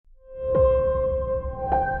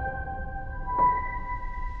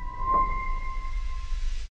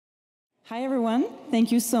Hi, everyone.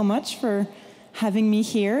 Thank you so much for having me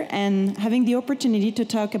here and having the opportunity to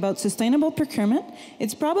talk about sustainable procurement.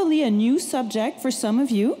 It's probably a new subject for some of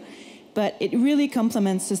you, but it really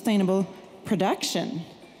complements sustainable production.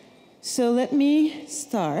 So let me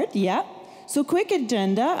start. So quick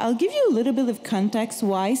agenda. I'll give you a little bit of context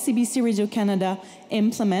why CBC-Radio Canada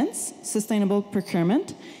implements sustainable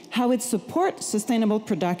procurement, how it supports sustainable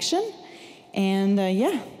production, and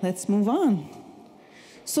let's move on.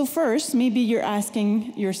 So first, maybe you're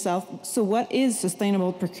asking yourself, so what is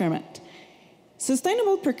sustainable procurement?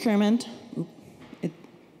 Sustainable procurement,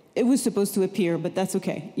 it was supposed to appear, but that's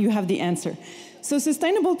okay. You have the answer. So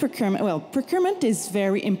sustainable procurement, well, procurement is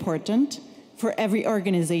very important for every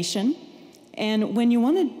organization. And when you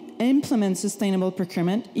want to implement sustainable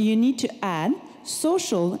procurement, you need to add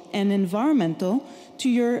social and environmental to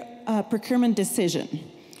your procurement decision.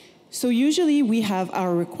 So usually we have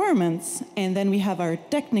our requirements, and then we have our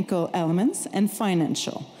technical elements and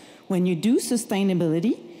financial. When you do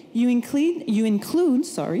sustainability, you include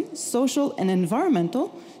social and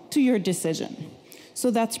environmental to your decision.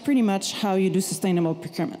 So that's pretty much how you do sustainable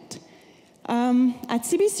procurement. At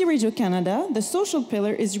CBC-Radio Canada, the social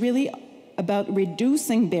pillar is really about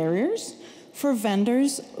reducing barriers for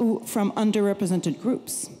vendors from underrepresented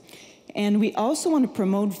groups. And we also want to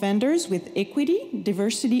promote vendors with equity,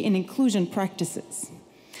 diversity, and inclusion practices.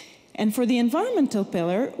 And for the environmental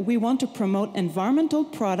pillar, we want to promote environmental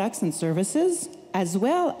products and services, as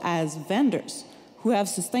well as vendors who have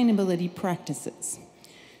sustainability practices.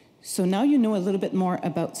 So now you know a little bit more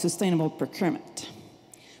about sustainable procurement.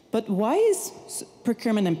 But why is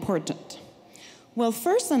procurement important? Well,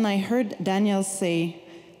 first, and I heard Danielle say,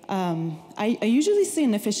 I usually say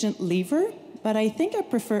an efficient lever, but I think I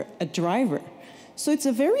prefer a driver. So it's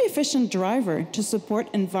a very efficient driver to support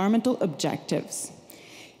environmental objectives.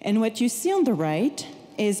 And what you see on the right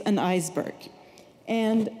is an iceberg.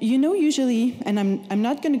 And you know usually, and I'm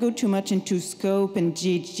not going to go too much into scope and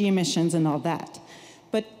GHG emissions and all that,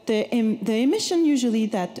 but the emission usually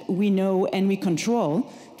that we know and we control,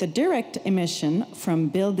 the direct emission from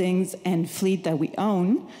buildings and fleet that we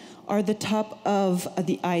own, are the top of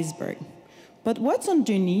the iceberg. But what's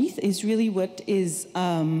underneath is really what is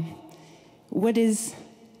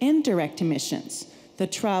indirect emissions. The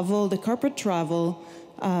travel, the corporate travel,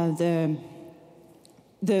 the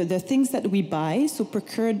things that we buy, so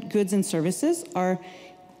procured goods and services, are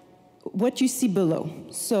what you see below.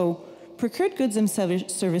 So procured goods and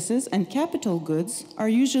services and capital goods are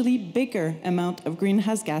usually bigger amount of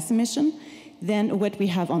greenhouse gas emission than what we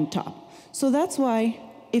have on top. So that's why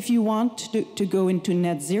if you want to go into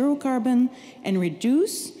net zero carbon and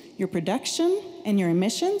reduce your production and your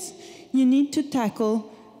emissions, you need to tackle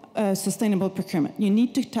sustainable procurement. You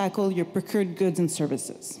need to tackle your procured goods and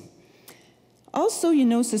services. Also, you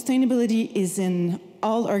know, sustainability is in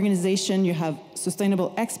all organizations. You have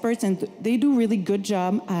sustainable experts, and they do a really good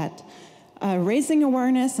job at raising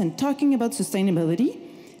awareness and talking about sustainability.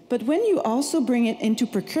 But when you also bring it into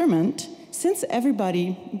procurement, since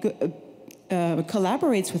everybody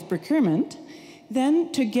collaborates with procurement,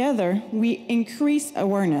 then together we increase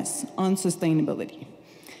awareness on sustainability.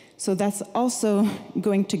 So that's also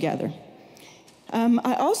going together.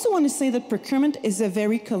 I also want to say that procurement is a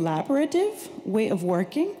very collaborative way of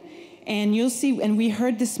working, and you'll see, and we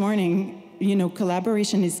heard this morning, you know,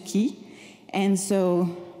 collaboration is key, and so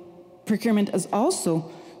procurement is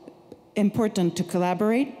also important to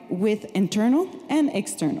collaborate with internal and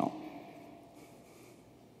external.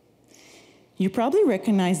 You probably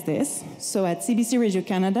recognize this. So at CBC-Radio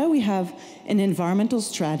Canada, we have an environmental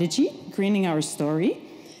strategy, Greening Our Story.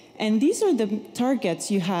 And these are the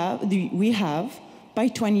targets we have by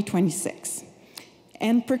 2026.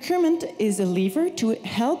 And procurement is a lever to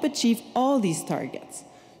help achieve all these targets.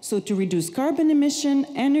 So to reduce carbon emission,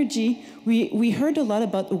 energy, we heard a lot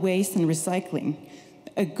about waste and recycling.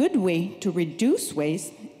 A good way to reduce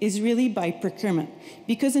waste is really by procurement.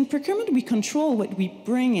 Because in procurement, we control what we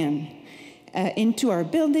bring in. Into our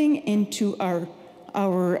building, into our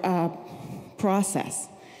process.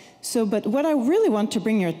 So, but what I really want to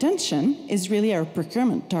bring your attention is really our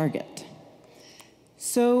procurement target.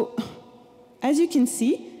 So, as you can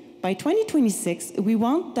see, by 2026, we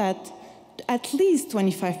want that at least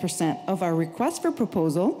 25% of our request for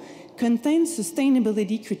proposal contains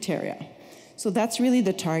sustainability criteria. So that's really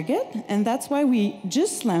the target, and that's why we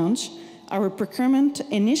just launched our procurement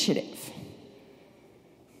initiative.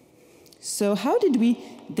 So how did we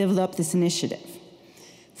develop this initiative?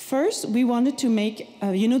 First, we wanted to make, the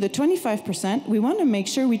 25%, we want to make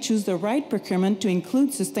sure we choose the right procurement to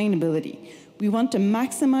include sustainability. We want to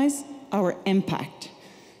maximize our impact.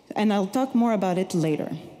 And I'll talk more about it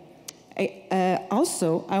later.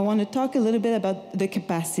 Also, I want to talk a little bit about the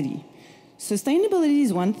capacity. Sustainability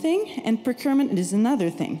is one thing, and procurement is another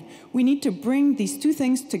thing. We need to bring these two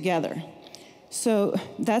things together. So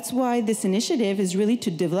that's why this initiative is really to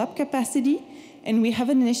develop capacity, and we have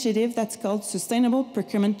an initiative that's called Sustainable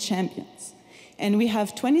Procurement Champions. And we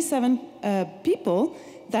have 27 people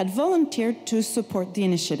that volunteered to support the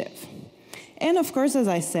initiative. And of course, as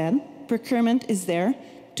I said, procurement is there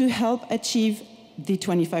to help achieve the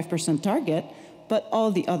 25% target, but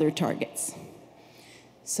all the other targets.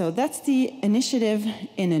 So that's the initiative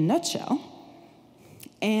in a nutshell.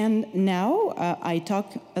 And now I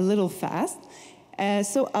talk a little fast.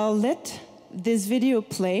 So I'll let this video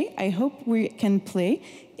play. I hope we can play.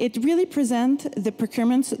 It really presents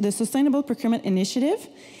the Sustainable Procurement Initiative.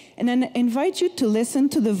 And then I invite you to listen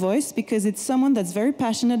to the voice because it's someone that's very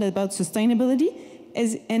passionate about sustainability,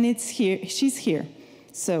 and it's here. She's here.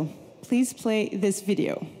 So please play this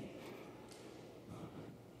video.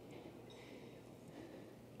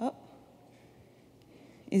 Oh,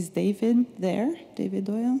 is David there? David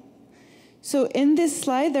Doyle? So in this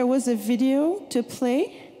slide, there was a video to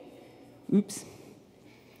play. Oops.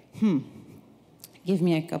 Give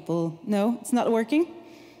me a couple. No, it's not working.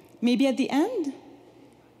 Maybe at the end?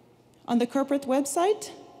 On the corporate website?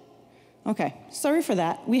 Okay, sorry for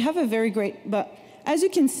that. We have a very great, but as you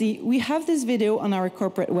can see, we have this video on our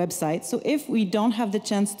corporate website. So if we don't have the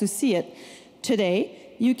chance to see it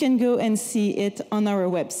today, you can go and see it on our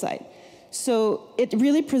website. So it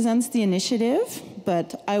really presents the initiative,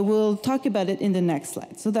 but I will talk about it in the next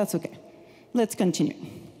slide. So that's okay. Let's continue.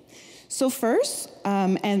 So first,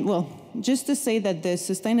 just to say that the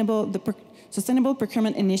Sustainable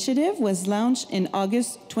Procurement Initiative was launched in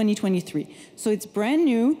August 2023. So it's brand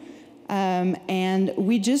new, and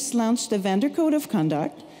we just launched the Vendor Code of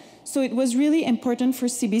Conduct. So it was really important for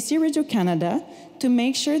CBC-Radio Canada to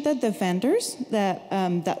make sure that the vendors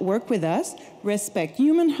that work with us respect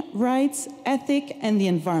human rights, ethics, and the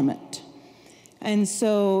environment. And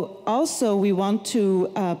so also we want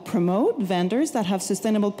to promote vendors that have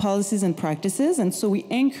sustainable policies and practices, and so we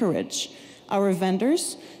encourage our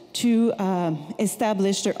vendors to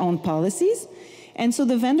establish their own policies. And so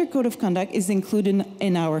the Vendor Code of Conduct is included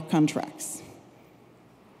in our contracts.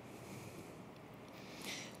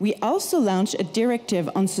 We also launched a directive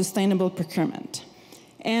on sustainable procurement.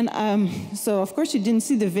 And so of course you didn't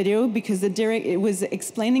see the video because it was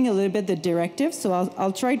explaining a little bit the directive, so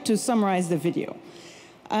I'll try to summarize the video.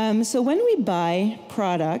 So when we buy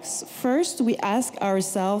products, first we ask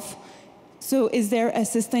ourselves, so is there a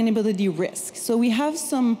sustainability risk? So we have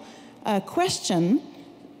some question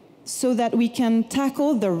so that we can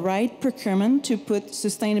tackle the right procurement to put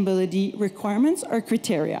sustainability requirements or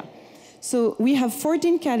criteria. So we have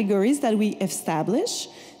 14 categories that we establish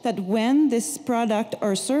that when this product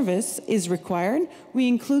or service is required, we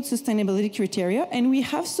include sustainability criteria, and we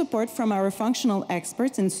have support from our functional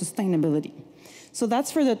experts in sustainability. So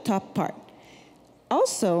that's for the top part.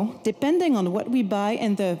 Also, depending on what we buy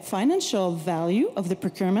and the financial value of the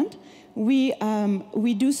procurement, we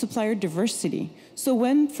do supplier diversity. So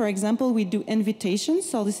when, for example, we do invitation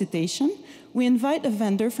solicitation, we invite a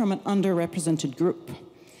vendor from an underrepresented group.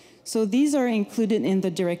 So these are included in the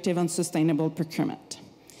Directive on Sustainable Procurement.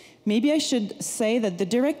 Maybe I should say that the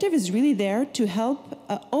directive is really there to help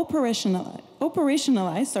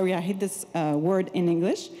operationalize, sorry, I hate this word in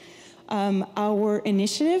English, our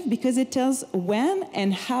initiative because it tells when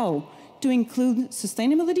and how to include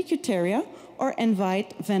sustainability criteria or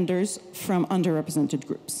invite vendors from underrepresented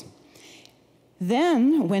groups.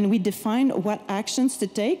 Then, when we define what actions to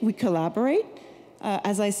take, we collaborate.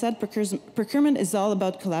 As I said, procurement is all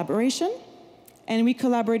about collaboration. And we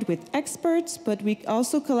collaborate with experts, but we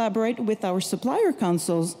also collaborate with our supplier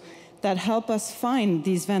councils that help us find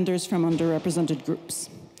these vendors from underrepresented groups.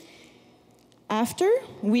 After,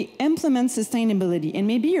 we implement sustainability. And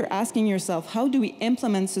maybe you're asking yourself, how do we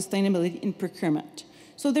implement sustainability in procurement?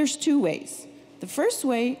 So there's two ways. The first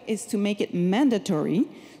way is to make it mandatory.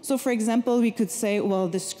 So for example, we could say, well,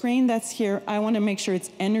 the screen that's here, I want to make sure it's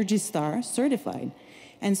Energy Star certified.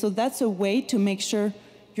 And so that's a way to make sure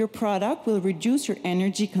your product will reduce your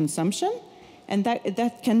energy consumption, and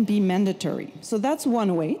that can be mandatory. So that's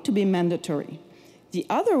one way to be mandatory. The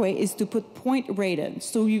other way is to put point rated.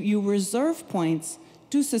 So you reserve points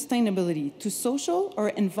to sustainability, to social or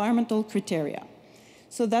environmental criteria.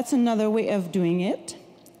 So that's another way of doing it.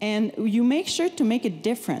 And you make sure to make a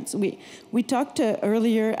difference. We talked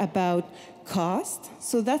earlier about cost.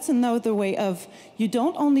 So that's another way of, you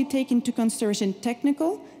don't only take into consideration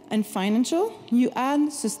technical and financial, you add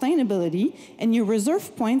sustainability and you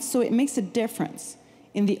reserve points so it makes a difference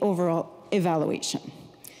in the overall evaluation.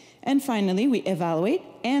 And finally, we evaluate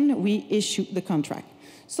and we issue the contract.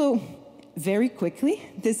 So very quickly,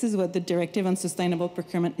 this is what the Directive on Sustainable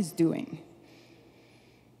Procurement is doing.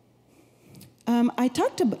 I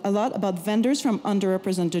talked a lot about vendors from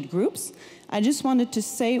underrepresented groups. I just wanted to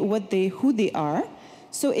say who they are.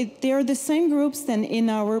 So they are the same groups than in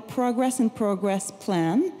our Progress and Progress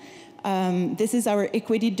plan. This is our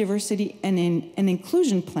Equity, Diversity, and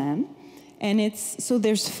Inclusion plan. And so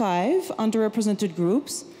there's 5 underrepresented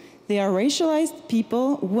groups. They are racialized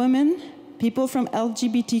people, women, people from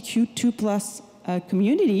LGBTQ2+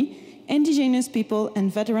 community, indigenous people, and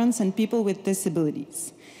veterans and people with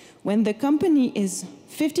disabilities. When the company is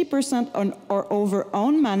 50% or over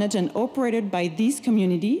owned, managed, and operated by these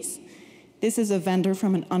communities, this is a vendor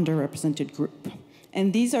from an underrepresented group.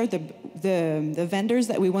 And these are the vendors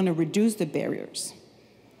that we want to reduce the barriers.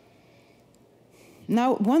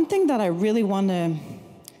 Now, one thing that I really want to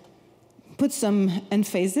put some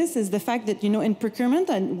emphasis is the fact that, in procurement,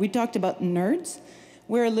 and we talked about nerds,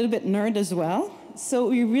 we're a little bit nerd as well. So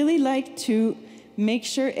we really like to make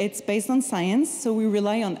sure it's based on science, so we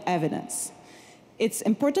rely on evidence. It's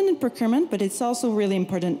important in procurement, but it's also really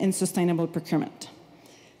important in sustainable procurement.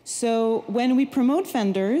 So when we promote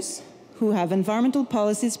vendors who have environmental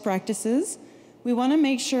policies, practices, we want to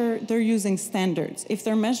make sure they're using standards. If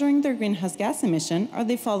they're measuring their greenhouse gas emission, are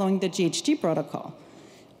they following the GHG protocol?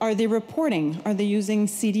 Are they reporting? Are they using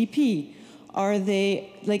CDP?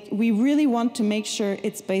 We really want to make sure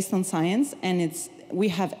it's based on science and we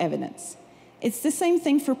have evidence. It's the same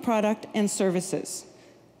thing for product and services.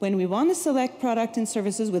 When we want to select product and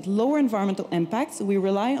services with lower environmental impacts, we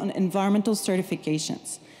rely on environmental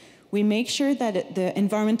certifications. We make sure that the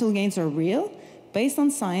environmental gains are real, based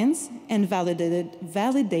on science, and validated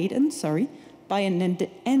by an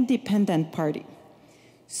independent party.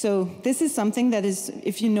 So this is something that is,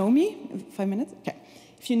 if you know me, 5 minutes? Okay.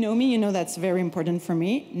 If you know me, you know that's very important for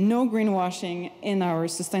me. No greenwashing in our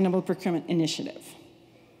sustainable procurement initiative.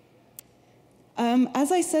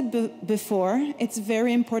 As I said before, it's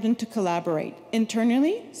very important to collaborate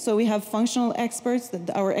internally. So we have functional experts,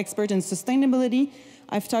 our expert in sustainability.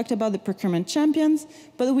 I've talked about the procurement champions,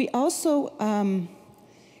 but we also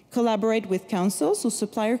collaborate with councils, so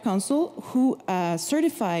supplier council, who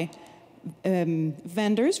certify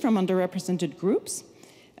vendors from underrepresented groups.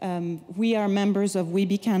 We are members of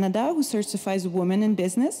WeBe Canada, who certifies women in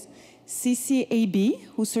business, CCAB,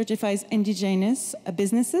 who certifies indigenous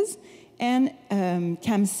businesses, and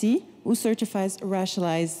CAMC, who certifies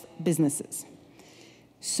racialized businesses.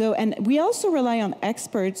 So, and we also rely on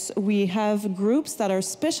experts. We have groups that are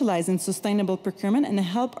specialized in sustainable procurement and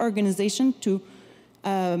help organizations to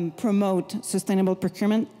promote sustainable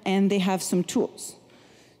procurement, and they have some tools.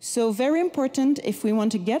 So very important, if we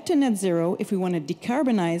want to get to net zero, if we want to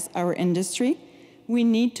decarbonize our industry, we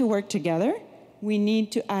need to work together. We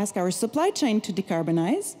need to ask our supply chain to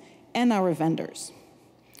decarbonize and our vendors.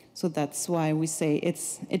 So that's why we say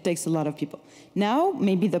it takes a lot of people. Now,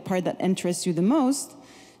 maybe the part that interests you the most.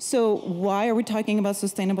 So why are we talking about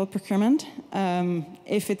sustainable procurement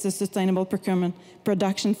if it's a sustainable procurement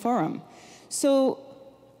production forum? So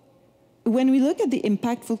when we look at the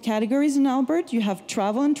impactful categories in Alberta, you have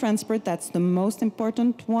travel and transport, that's the most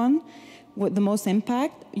important one, with the most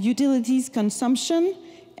impact, utilities consumption,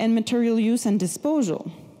 and material use and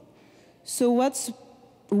disposal. So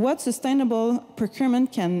what sustainable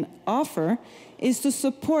procurement can offer is to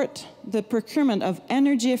support the procurement of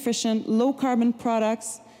energy efficient, low carbon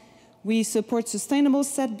products. We support sustainable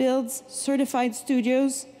set builds, certified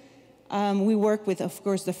studios. We work with, of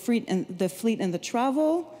course, the fleet and the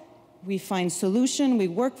travel. We find solution, we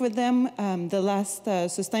work with them. The last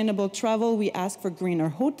sustainable travel, we ask for greener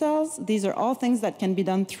hotels. These are all things that can be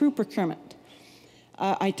done through procurement.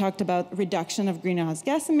 I talked about reduction of greenhouse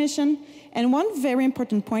gas emission. And one very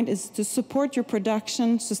important point is to support your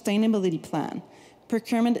production sustainability plan.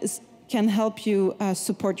 Procurement can help you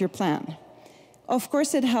support your plan. Of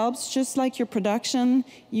course, it helps, just like your production,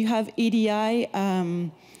 you have EDI,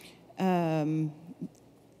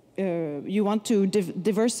 you want to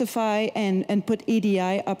diversify and put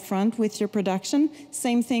EDI up front with your production.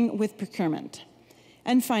 Same thing with procurement.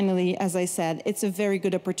 And finally, as I said, it's a very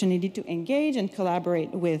good opportunity to engage and collaborate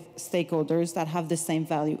with stakeholders that have the same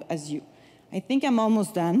value as you. I think I'm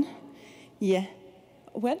almost done. Yeah.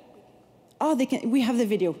 What? Oh, we have the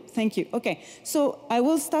video. Thank you. Okay. So I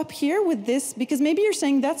will stop here with this because maybe you're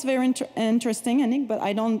saying that's very interesting, Annick, but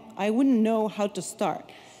I wouldn't know how to start.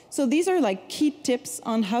 So these are like key tips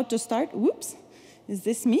on how to start. Whoops. Is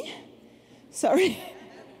this me? Sorry.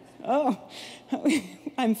 Oh,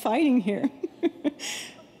 I'm fighting here.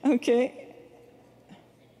 Okay.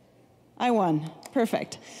 I won.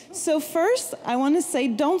 Perfect. So first, I want to say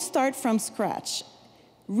don't start from scratch.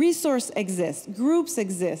 Resource exists, groups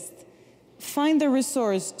exist. Find the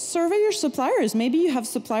resource, survey your suppliers. Maybe you have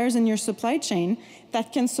suppliers in your supply chain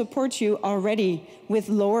that can support you already with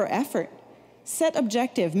lower effort. Set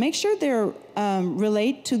objective, make sure they're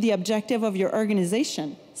relate to the objective of your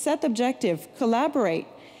organization. Set objective, collaborate.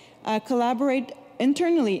 Collaborate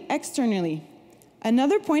internally, externally.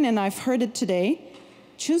 Another point, and I've heard it today,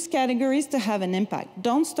 choose categories to have an impact.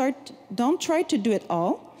 Don't try to do it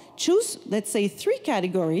all. Choose, let's say, 3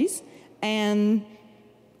 categories and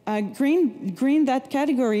green that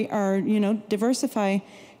category, or diversify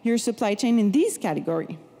your supply chain in these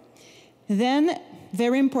categories. Then,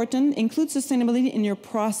 very important, include sustainability in your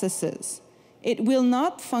processes. It will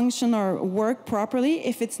not function or work properly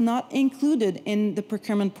if it's not included in the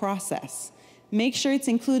procurement process. Make sure it's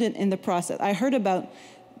included in the process. I heard about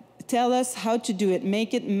tell us how to do it,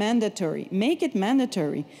 make it mandatory. Make it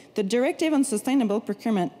mandatory. The Directive on Sustainable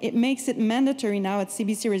Procurement, it makes it mandatory now at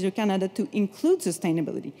CBC-Radio Canada to include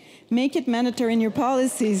sustainability. Make it mandatory in your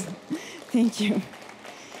policies. Thank you.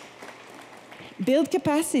 Build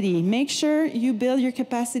capacity. Make sure you build your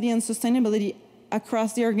capacity on sustainability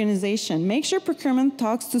across the organization. Make sure procurement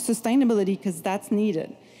talks to sustainability because that's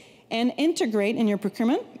needed. And integrate in your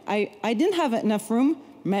procurement. I didn't have enough room,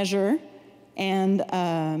 measure, and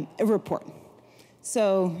a report.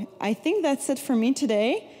 So I think that's it for me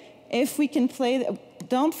today. If we can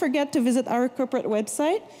don't forget to visit our corporate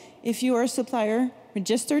website. If you are a supplier,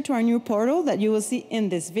 register to our new portal that you will see in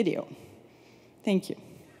this video. Thank you.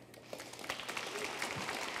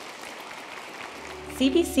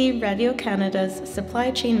 CBC-Radio Canada's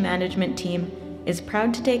supply chain management team is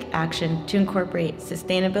proud to take action to incorporate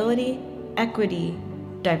sustainability, equity,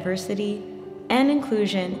 diversity, and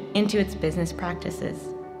inclusion into its business practices.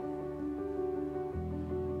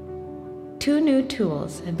 2 new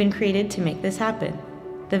tools have been created to make this happen: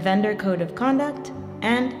 the Vendor Code of Conduct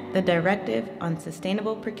and the Directive on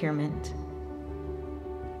Sustainable Procurement.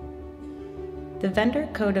 The Vendor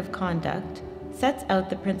Code of Conduct sets out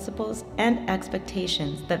the principles and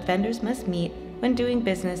expectations that vendors must meet when doing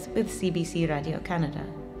business with CBC-Radio Canada.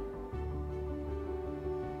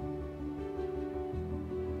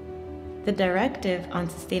 The Directive on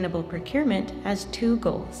Sustainable Procurement has 2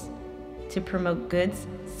 goals: to promote goods,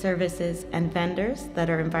 services, and vendors that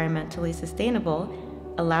are environmentally sustainable,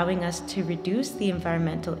 allowing us to reduce the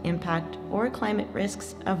environmental impact or climate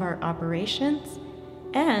risks of our operations,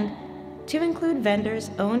 and to include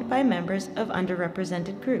vendors owned by members of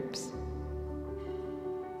underrepresented groups.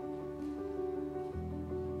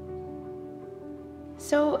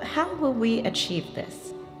 So how will we achieve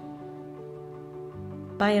this?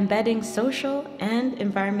 By embedding social and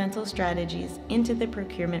environmental strategies into the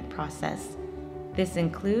procurement process. This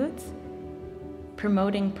includes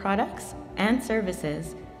promoting products and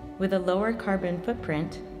services with a lower carbon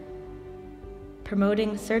footprint,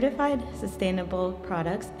 promoting certified sustainable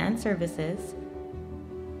products and services,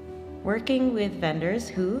 working with vendors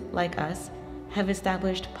who, like us, have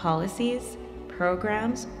established policies,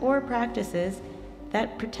 programs, or practices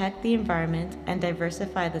that protect the environment and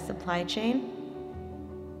diversify the supply chain,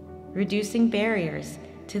 reducing barriers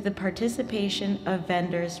to the participation of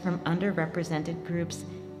vendors from underrepresented groups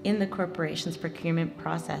in the corporation's procurement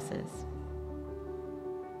processes.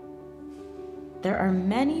 There are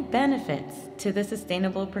many benefits to the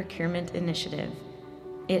Sustainable Procurement Initiative.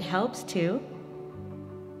 It helps to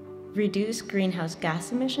reduce greenhouse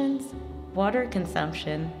gas emissions, water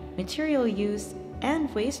consumption, material use,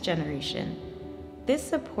 and waste generation. This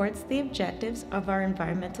supports the objectives of our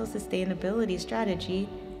environmental sustainability strategy,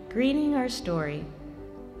 Greening Our Story.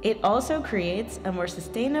 It also creates a more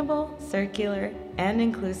sustainable, circular, and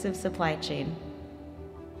inclusive supply chain.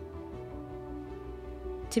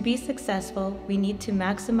 To be successful, we need to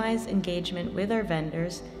maximize engagement with our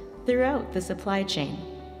vendors throughout the supply chain.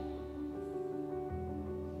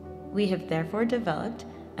 We have therefore developed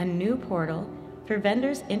a new portal for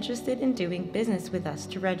vendors interested in doing business with us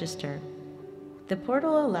to register. The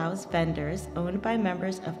portal allows vendors owned by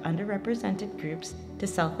members of underrepresented groups to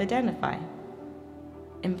self-identify.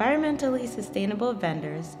 Environmentally sustainable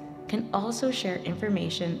vendors can also share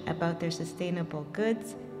information about their sustainable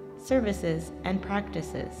goods, services, and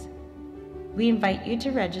practices. We invite you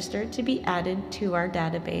to register to be added to our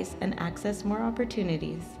database and access more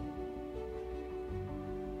opportunities.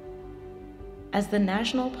 As the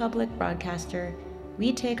national public broadcaster,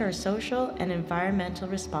 we take our social and environmental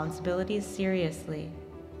responsibilities seriously.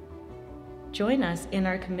 Join us in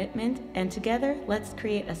our commitment, and together let's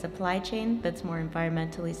create a supply chain that's more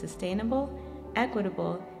environmentally sustainable,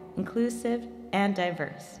 equitable, inclusive, and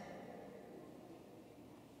diverse.